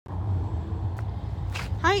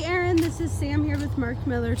Hi Erin, this is Sam here with Mark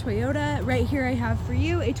Miller Toyota. Right here I have for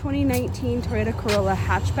you a 2019 Toyota Corolla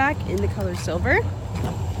hatchback in the color silver.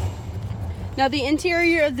 Now the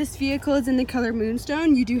interior of this vehicle is in the color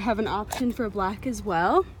moonstone. You do have an option for black as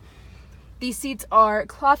well. These seats are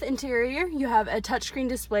cloth interior. You have a touchscreen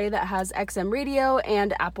display that has XM radio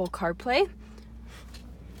and Apple CarPlay.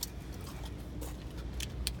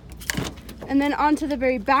 And then onto the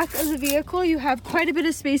very back of the vehicle, you have quite a bit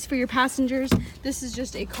of space for your passengers. This is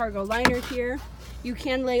just a cargo liner here. You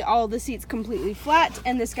can lay all the seats completely flat,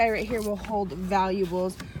 and this guy right here will hold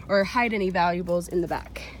valuables or hide any valuables in the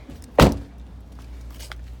back.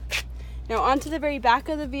 Now onto the very back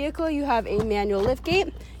of the vehicle, you have a manual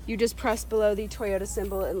liftgate. You just press below the Toyota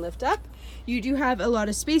symbol and lift up. You do have a lot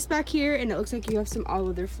of space back here, and it looks like you have some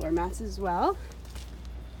all-weather floor mats as well.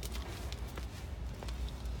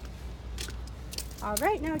 All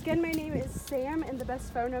right, now again, my name is Sam, and the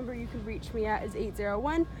best phone number you can reach me at is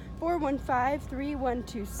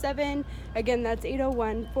 801-415-3127. Again, that's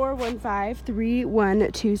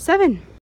 801-415-3127.